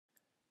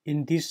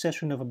In this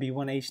session of a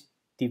B1H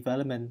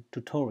development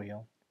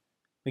tutorial,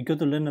 we're going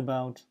to learn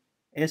about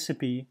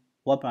SAP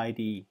Web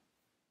IDE.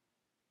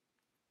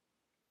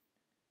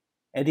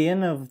 At the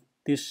end of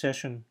this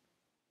session,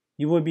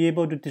 you will be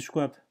able to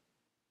describe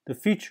the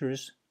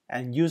features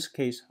and use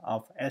case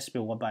of SAP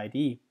Web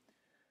IDE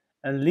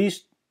and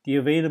list the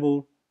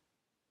available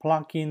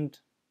plugin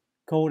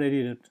code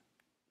edited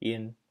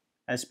in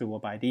SAP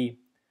Web IDE.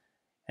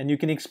 And you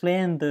can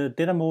explain the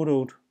data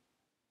model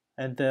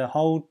and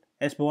how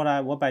SAP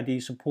Web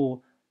IDE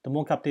support the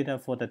mockup data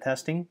for the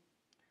testing,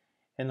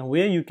 and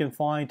where you can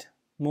find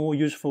more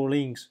useful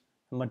links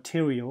and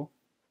material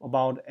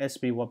about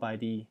SAP Web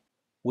IDE.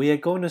 We are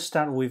going to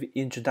start with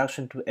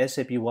Introduction to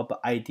SAP Web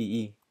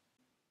IDE.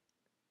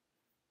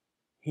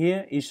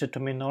 Here is the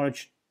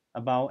terminology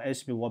about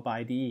SAP Web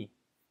IDE.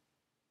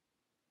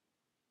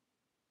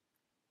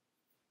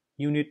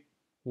 Unit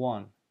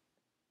 1.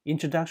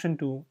 Introduction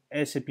to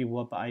SAP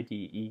Web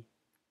IDE.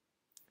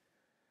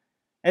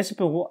 SAP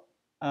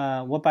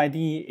Web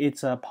IDE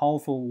is a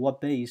powerful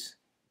web-based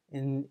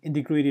and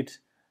integrated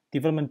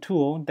development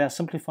tool that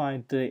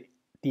simplifies the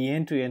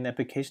end-to-end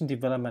application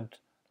development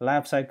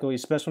lifecycle,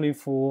 especially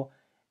for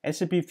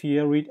SAP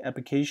Fiori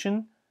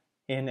application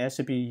and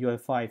SAP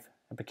UI5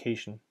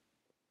 application.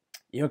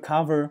 It will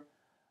cover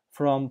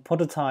from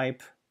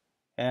prototype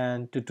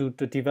and to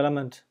the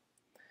development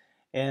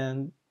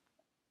and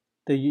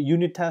the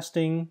unit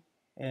testing,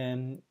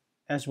 and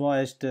as well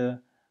as the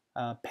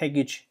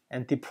package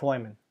and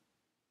deployment.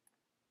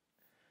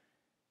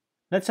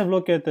 Let's have a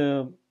look at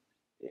the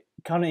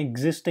current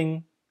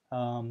existing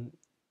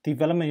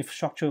development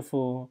infrastructure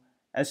for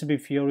SAP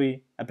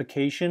Fiori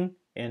application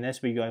and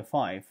SAP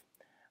UI5.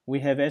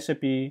 We have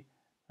SAP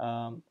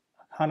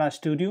HANA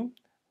Studio,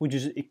 which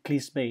is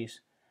Eclipse based.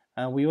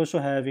 We also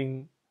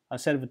having a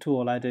set of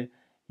tools like the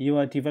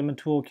UI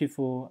development toolkit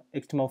for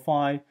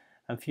HTML5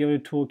 and Fiori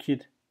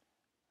toolkit,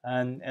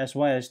 and as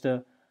well as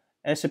the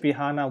SAP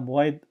HANA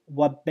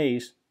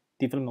web-based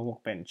development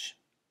workbench.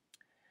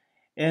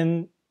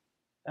 And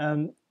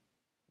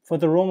for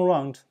the long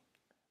run,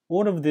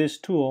 all of these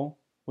tools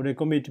are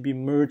going to be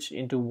merged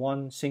into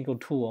one single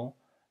tool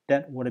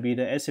that would be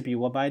the SAP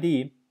Web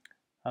IDE,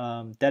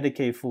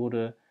 dedicated for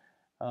the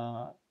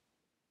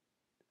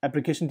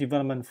application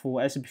development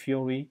for SAP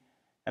Fiori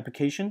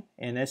application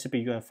and SAP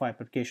UI5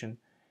 application.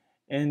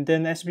 And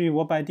then SAP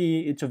Web IDE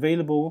is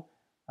available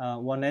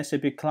on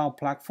SAP Cloud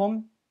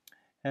Platform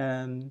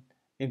and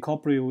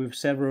incorporated with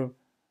several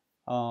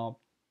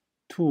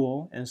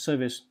tools and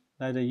services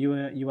like the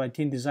UI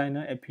Team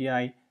Designer,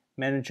 API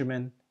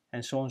management,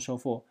 and so on and so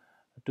forth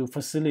to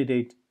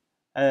facilitate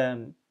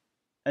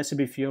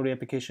SAP Fiori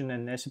application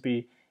and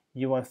SAP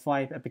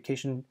UI5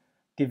 application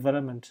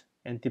development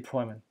and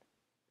deployment.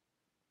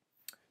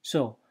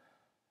 So,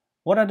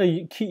 what are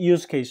the key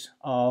use cases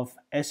of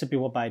SAP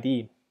Web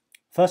IDE?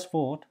 First of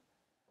all,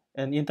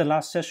 and in the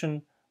last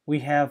session, we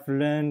have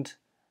learned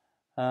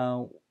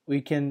we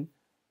can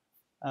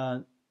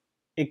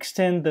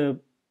extend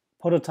the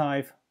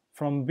prototype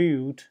from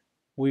build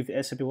with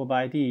SAP Web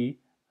IDE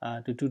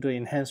to do the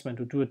enhancement,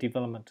 to do the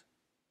development.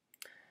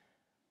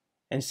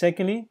 And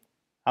secondly,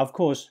 of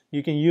course,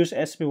 you can use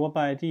SAP Web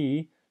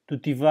IDE to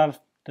develop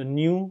the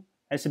new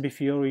SAP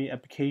Fiori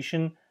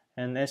application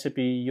and SAP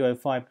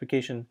UI5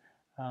 application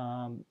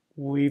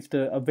with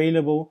the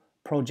available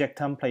project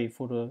template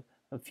for the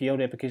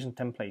Fiori application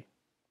template.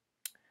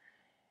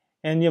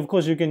 And of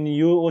course, you can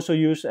also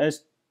use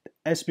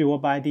SAP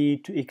Web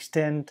IDE to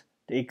extend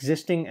the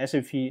existing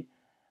SAP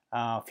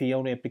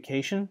Fiori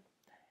application.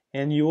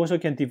 And you also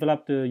can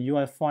develop the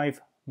UI5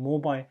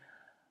 mobile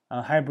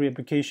hybrid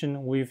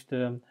application with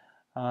the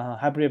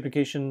hybrid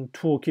application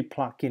toolkit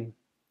plugin.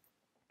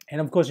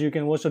 And of course, you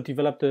can also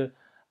develop the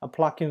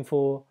plugin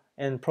for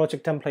and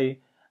project template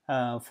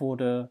for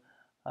the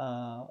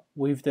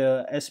with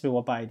the SAP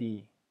Web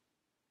IDE.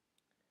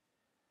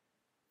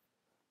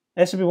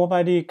 SAP Web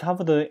IDE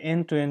covers the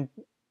end-to-end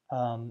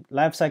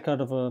life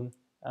cycle of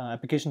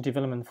application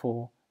development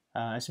for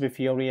SAP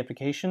Fiori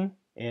application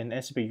and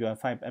SAP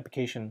UI5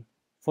 application.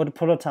 For the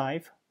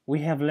prototype, we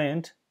have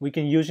learned we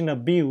can using a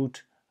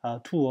build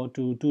tool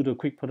to do the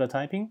quick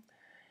prototyping.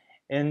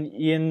 And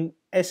in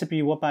SAP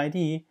Web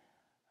IDE,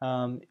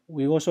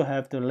 we also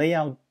have the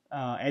layout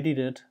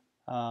edited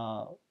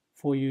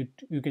for you.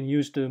 You can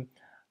use the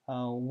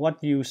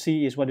what you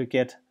see is what you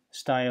get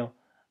style,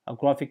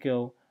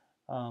 graphical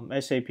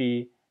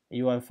SAP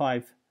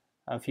UI5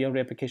 Fiori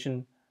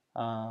application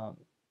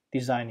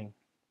designing.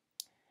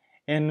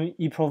 And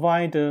you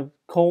provide the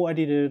code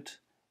edited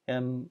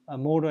and a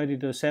model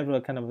editor,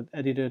 several kind of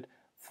edited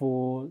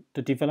for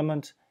the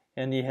development,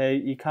 and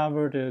it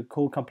covers the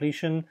code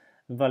completion,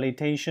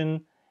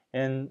 validation,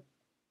 and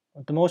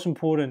the most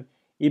important,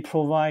 it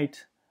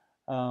provides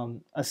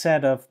a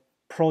set of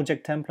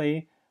project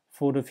template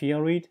for the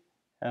Fiori,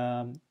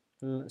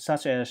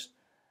 such as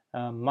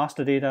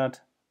master data,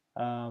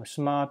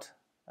 smart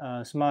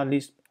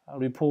list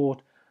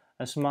report,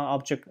 a smart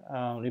object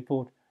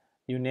report,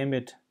 you name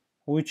it,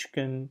 which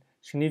can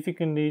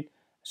significantly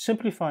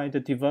simplify the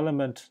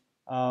development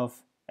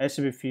of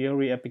SAP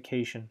Fiori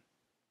application.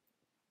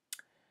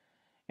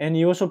 And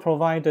you also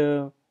provide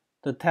the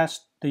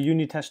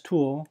unit test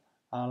tool,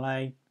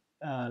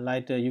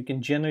 you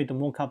can generate the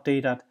mockup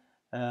data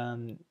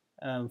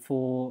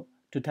to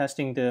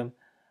testing the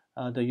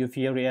your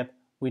Fiori app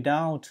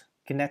without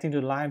connecting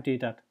to live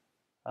data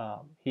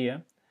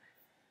here.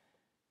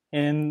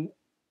 And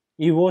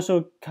you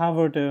also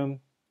covered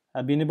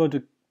being able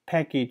to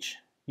package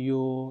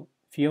your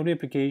Fiori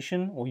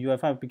application or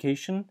UI5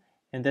 application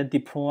and then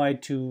deploy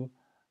to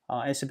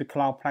SAP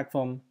Cloud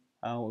Platform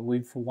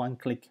with one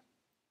click.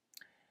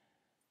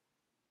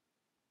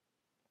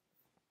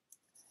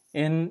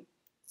 And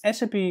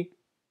SAP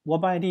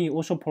Web IDE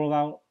also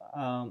provide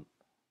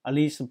at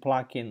least a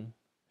plugin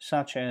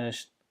such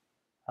as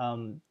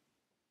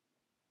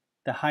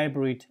the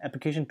hybrid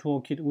application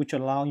toolkit, which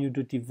allow you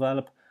to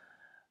develop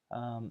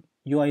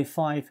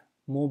UI5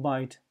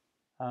 mobile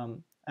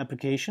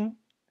application,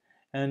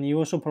 and you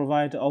also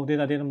provide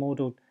data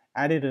model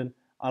editor,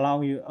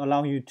 allow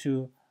you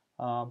to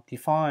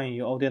define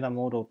your data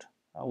model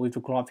with a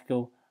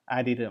graphical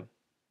editor.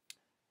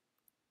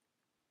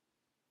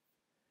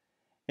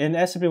 And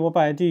SAP Web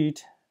IDE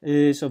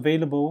is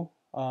available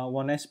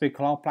on SAP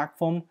Cloud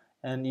Platform,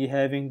 and you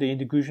having the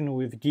integration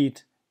with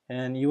Git,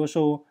 and you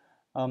also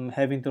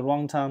having the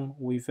runtime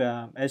with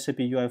SAP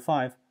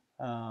UI5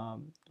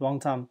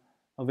 runtime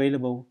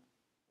available.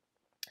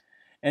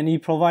 And you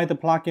provide the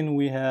plugin.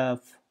 We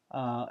have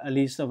a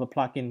list of a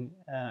plugin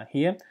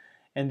here,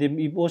 and then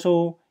we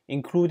also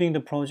including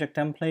the project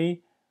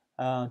template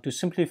to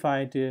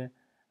simplify the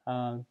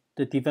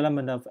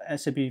development of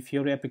SAP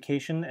Fiori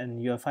application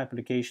and UI5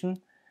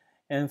 application.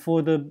 And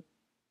for the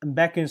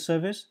backend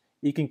service,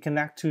 you can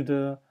connect to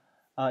the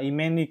you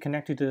mainly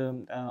connect to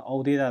the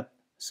OData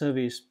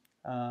service.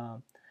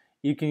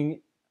 You can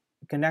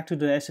connect to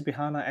the SAP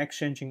HANA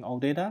exchanging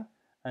OData,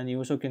 and you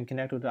also can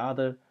connect to the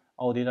other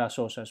OData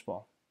source as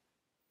well.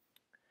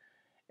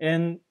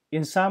 And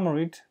in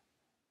summary,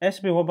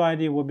 SAP Web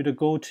IDE will be the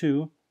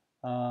go-to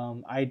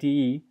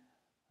IDE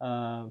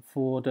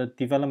for the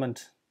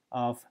development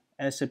of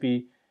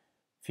SAP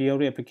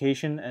Fiori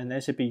application and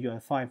SAP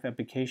UI5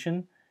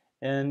 application.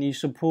 And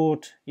it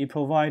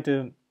provide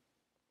it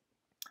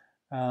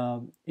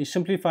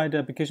simplify the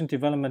application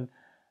development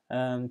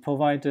and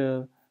provide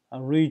a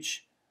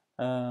rich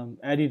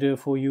editor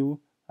for you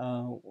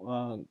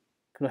to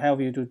help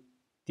you to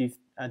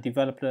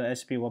develop the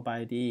SAP Web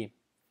IDE.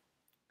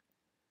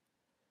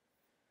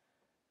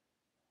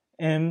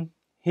 And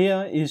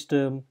here is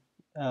the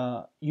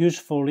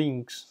useful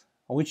links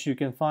which you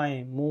can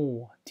find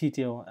more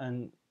detail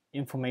and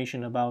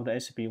information about the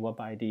SAP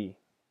Web IDE.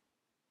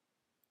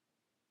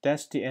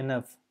 That's the end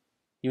of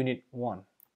Unit 1.